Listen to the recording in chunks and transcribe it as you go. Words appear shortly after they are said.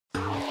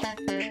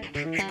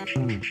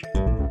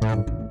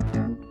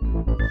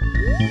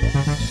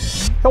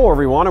Hello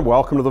everyone and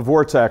welcome to the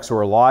Vortex,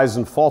 where lies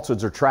and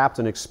falsehoods are trapped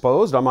and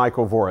exposed. I'm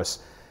Michael Voris.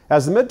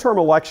 As the midterm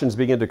elections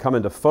begin to come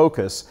into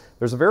focus,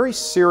 there's a very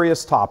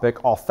serious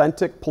topic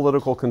authentic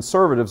political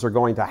conservatives are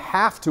going to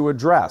have to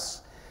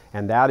address,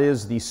 and that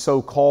is the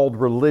so-called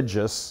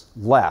religious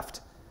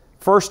left.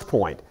 First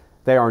point,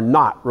 they are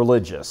not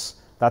religious.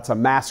 That's a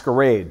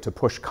masquerade to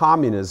push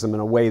communism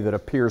in a way that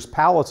appears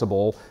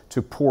palatable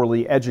to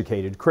poorly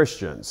educated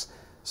Christians.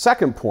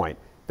 Second point,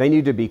 they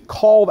need to be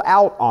called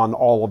out on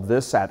all of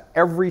this at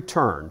every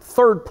turn.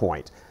 Third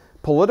point,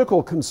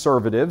 political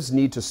conservatives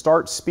need to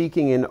start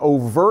speaking in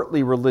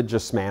overtly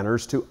religious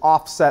manners to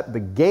offset the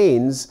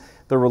gains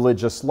the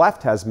religious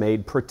left has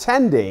made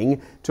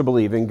pretending to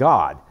believe in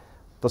God.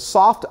 The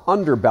soft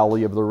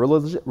underbelly of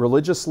the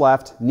religious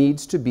left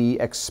needs to be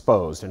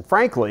exposed. And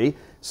frankly,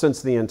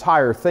 since the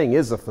entire thing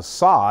is a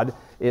facade,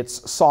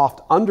 its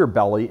soft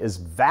underbelly is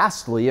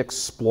vastly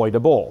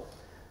exploitable.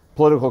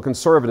 Political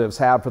conservatives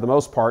have, for the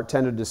most part,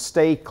 tended to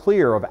stay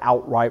clear of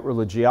outright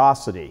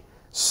religiosity.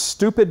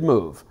 Stupid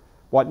move.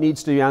 What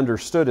needs to be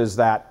understood is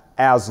that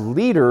as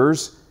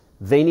leaders,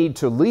 they need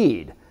to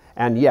lead.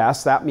 And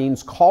yes, that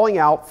means calling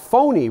out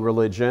phony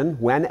religion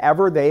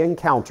whenever they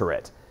encounter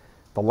it.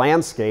 The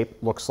landscape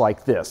looks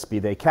like this. Be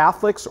they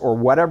Catholics or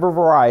whatever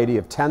variety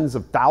of tens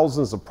of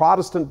thousands of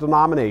Protestant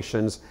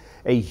denominations,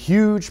 a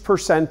huge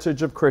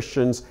percentage of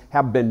Christians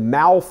have been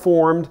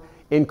malformed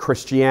in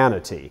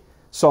Christianity.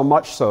 So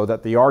much so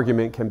that the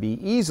argument can be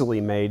easily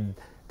made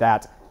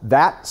that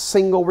that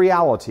single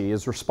reality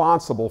is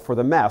responsible for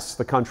the mess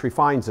the country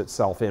finds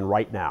itself in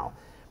right now.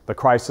 The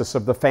crisis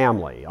of the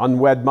family,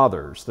 unwed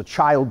mothers, the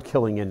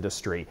child-killing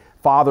industry,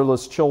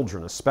 fatherless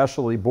children,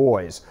 especially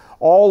boys.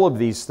 All of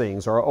these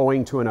things are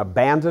owing to an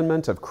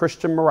abandonment of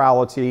Christian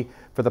morality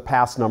for the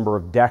past number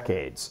of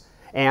decades.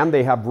 And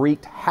they have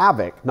wreaked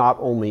havoc not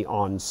only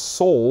on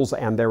souls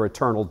and their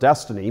eternal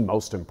destiny,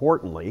 most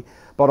importantly,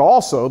 but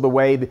also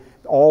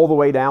all the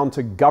way down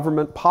to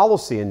government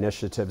policy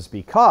initiatives,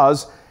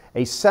 because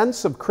a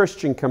sense of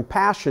Christian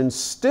compassion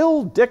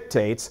still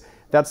dictates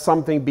that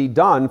something be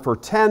done for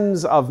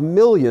tens of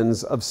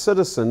millions of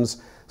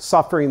citizens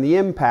suffering the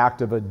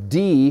impact of a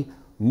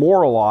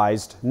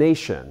demoralized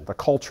nation, the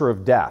culture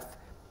of death.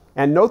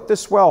 And note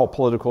this well,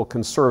 political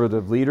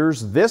conservative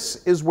leaders,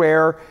 this is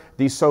where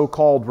the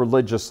so-called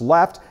religious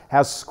left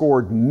has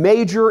scored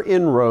major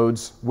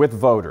inroads with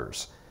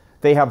voters.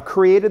 They have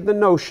created the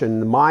notion in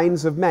the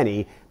minds of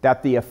many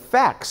that the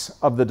effects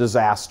of the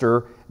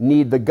disaster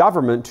need the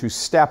government to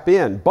step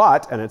in.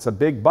 But, and it's a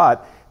big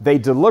but, they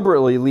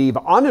deliberately leave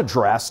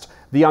unaddressed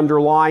the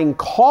underlying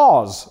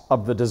cause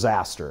of the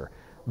disaster.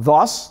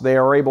 Thus, they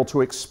are able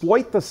to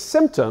exploit the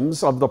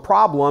symptoms of the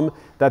problem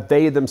that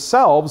they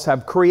themselves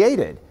have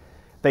created.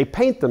 They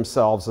paint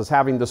themselves as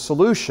having the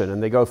solution,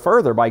 and they go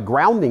further by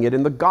grounding it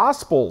in the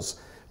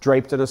Gospels,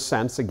 draped in a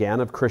sense, again,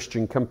 of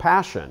Christian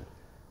compassion.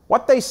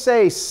 What they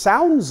say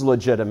sounds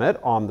legitimate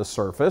on the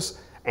surface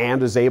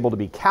and is able to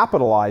be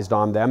capitalized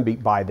on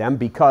by them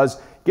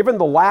because, given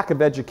the lack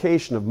of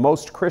education of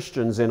most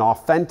Christians in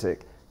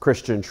authentic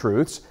Christian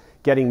truths,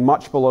 getting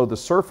much below the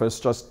surface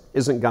just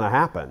isn't going to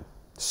happen.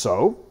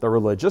 So, the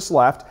religious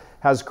left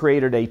has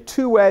created a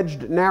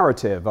two-edged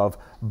narrative of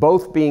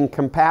both being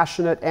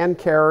compassionate and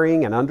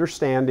caring and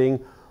understanding,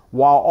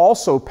 while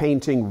also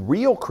painting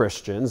real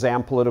Christians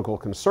and political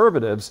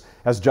conservatives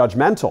as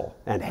judgmental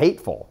and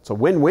hateful. It's a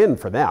win-win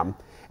for them.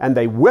 And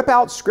they whip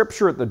out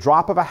Scripture at the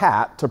drop of a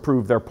hat to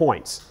prove their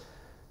points.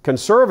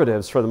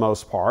 Conservatives, for the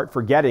most part,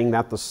 forgetting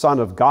that the Son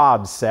of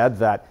God said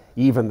that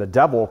even the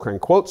devil can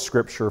quote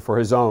Scripture for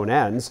his own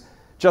ends,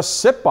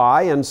 just sit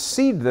by and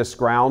cede this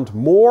ground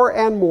more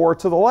and more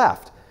to the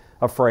left,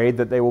 afraid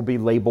that they will be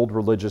labeled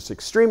religious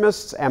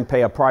extremists and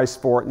pay a price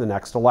for it in the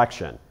next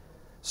election.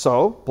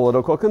 So,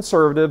 political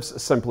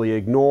conservatives simply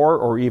ignore,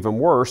 or even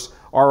worse,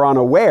 are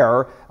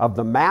unaware of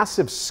the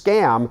massive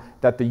scam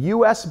that the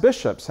U.S.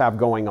 bishops have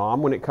going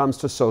on when it comes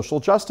to social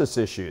justice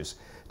issues,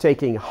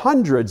 taking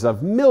hundreds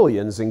of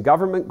millions in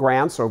government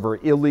grants over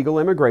illegal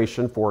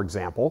immigration, for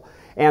example,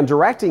 and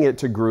directing it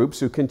to groups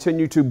who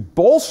continue to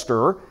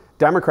bolster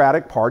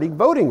Democratic Party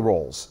voting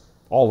rolls,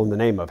 all in the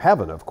name of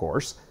heaven, of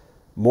course.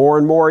 More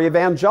and more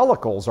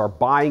evangelicals are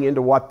buying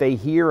into what they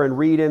hear and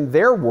read in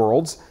their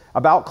worlds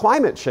about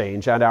climate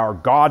change and our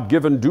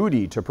God-given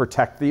duty to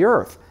protect the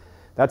earth.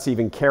 That's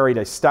even carried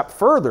a step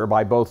further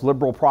by both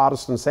liberal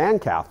Protestants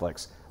and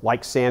Catholics,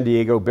 like San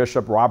Diego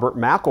Bishop Robert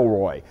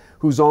McElroy,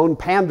 whose own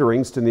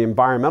panderings to the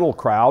environmental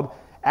crowd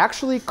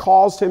actually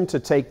caused him to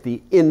take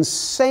the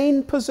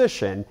insane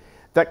position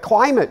that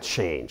climate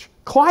change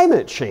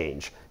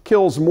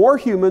kills more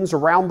humans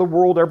around the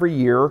world every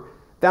year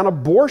than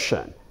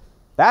abortion.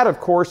 That,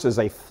 of course, is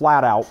a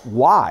flat-out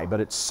lie,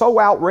 but it's so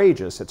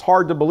outrageous, it's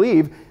hard to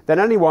believe that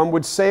anyone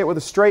would say it with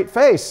a straight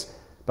face.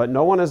 But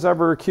no one has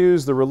ever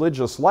accused the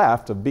religious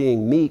left of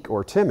being meek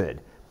or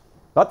timid.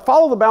 But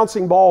follow the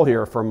bouncing ball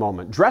here for a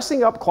moment.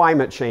 Dressing up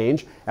climate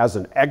change as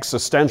an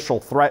existential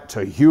threat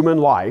to human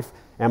life,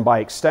 and by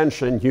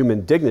extension,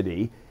 human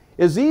dignity,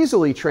 is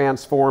easily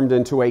transformed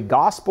into a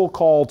gospel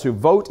call to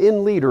vote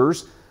in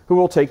leaders who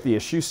will take the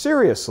issue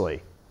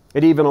seriously.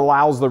 It even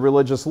allows the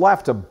religious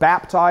left to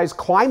baptize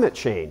climate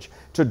change,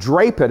 to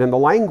drape it in the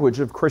language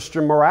of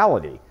Christian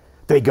morality.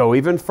 They go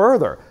even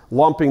further,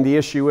 lumping the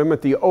issue in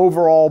with the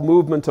overall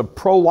movement of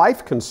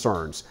pro-life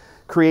concerns,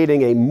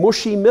 creating a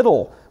mushy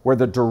middle where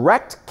the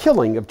direct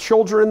killing of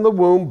children in the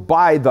womb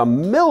by the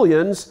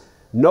millions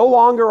no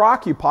longer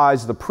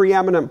occupies the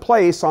preeminent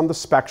place on the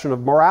spectrum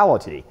of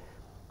morality.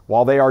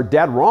 While they are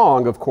dead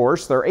wrong, of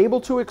course, they're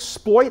able to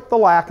exploit the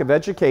lack of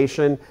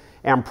education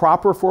and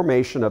proper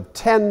formation of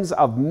tens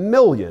of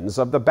millions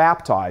of the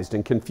baptized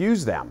and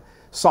confuse them,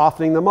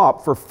 softening them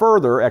up for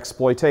further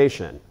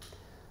exploitation.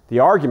 The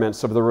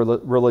arguments of the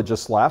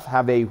religious left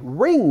have a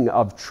ring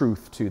of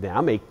truth to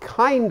them, a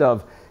kind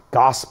of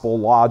gospel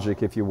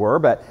logic, if you were,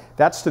 but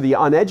that's to the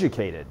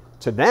uneducated.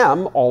 To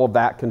them, all of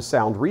that can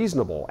sound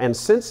reasonable. And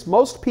since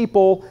most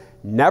people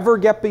never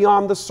get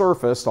beyond the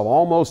surface of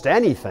almost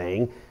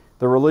anything,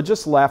 the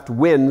religious left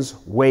wins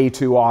way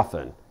too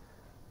often.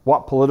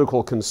 What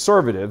political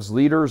conservatives,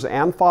 leaders,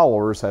 and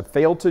followers have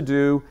failed to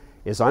do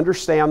is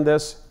understand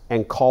this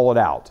and call it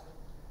out.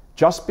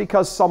 Just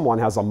because someone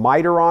has a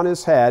mitre on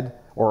his head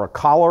or a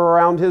collar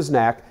around his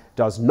neck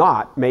does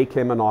not make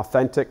him an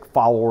authentic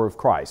follower of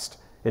Christ.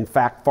 In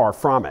fact, far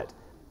from it.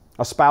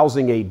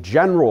 Espousing a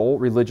general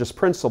religious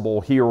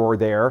principle here or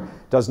there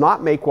does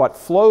not make what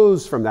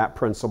flows from that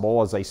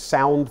principle as a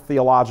sound,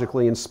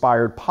 theologically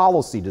inspired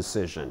policy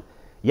decision.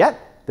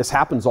 Yet, this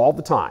happens all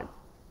the time.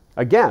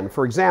 Again,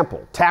 for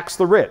example, tax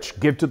the rich,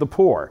 give to the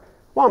poor.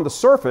 Well, on the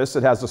surface,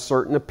 it has a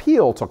certain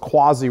appeal to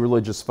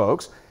quasi-religious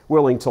folks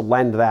willing to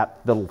lend that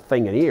little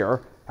thing an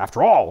ear.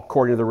 After all,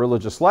 according to the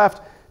religious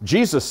left,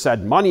 Jesus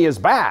said money is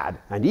bad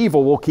and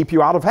evil will keep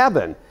you out of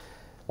heaven.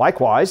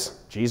 Likewise,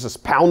 Jesus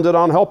pounded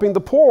on helping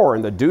the poor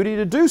and the duty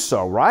to do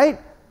so, right?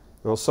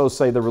 Well, so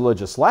say the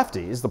religious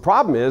lefties. The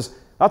problem is,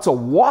 that's a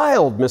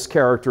wild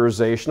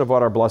mischaracterization of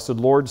what our blessed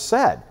Lord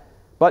said.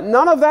 But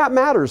none of that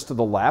matters to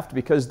the left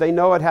because they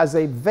know it has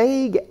a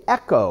vague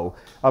echo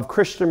of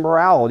Christian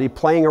morality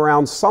playing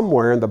around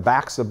somewhere in the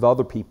backs of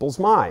other people's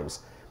minds.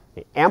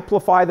 They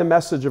amplify the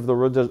message of the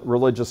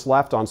religious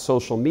left on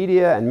social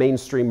media and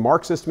mainstream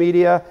Marxist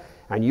media,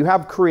 and you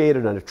have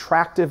created an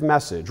attractive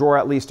message, or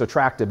at least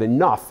attractive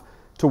enough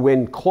to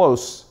win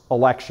close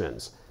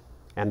elections.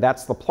 And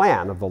that's the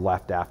plan of the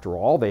left after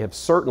all. They have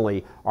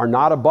certainly are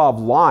not above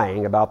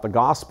lying about the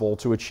gospel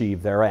to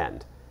achieve their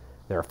end.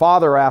 Their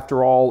father,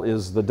 after all,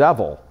 is the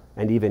devil,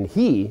 and even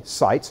he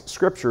cites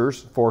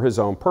scriptures for his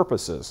own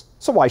purposes.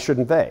 So why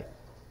shouldn't they?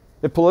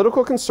 If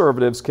political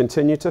conservatives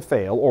continue to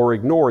fail or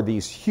ignore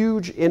these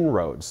huge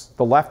inroads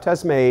the left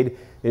has made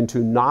into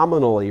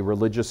nominally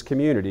religious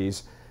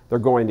communities, they're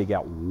going to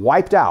get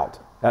wiped out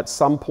at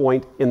some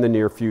point in the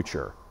near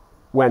future.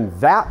 When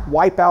that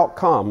wipeout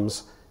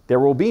comes, there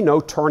will be no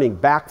turning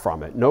back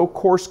from it, no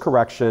course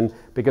correction,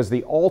 because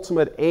the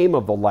ultimate aim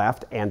of the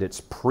left and its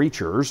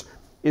preachers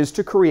is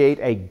to create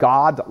a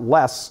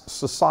godless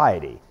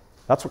society.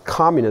 That's what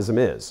communism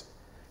is.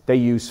 They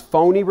use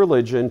phony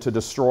religion to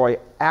destroy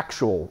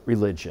actual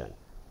religion.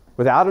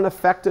 Without an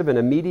effective and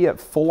immediate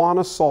full-on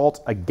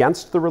assault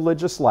against the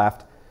religious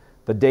left,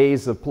 the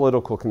days of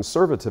political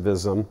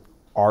conservatism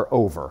are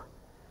over.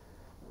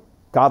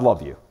 God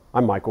love you.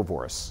 I'm Michael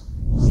Voris.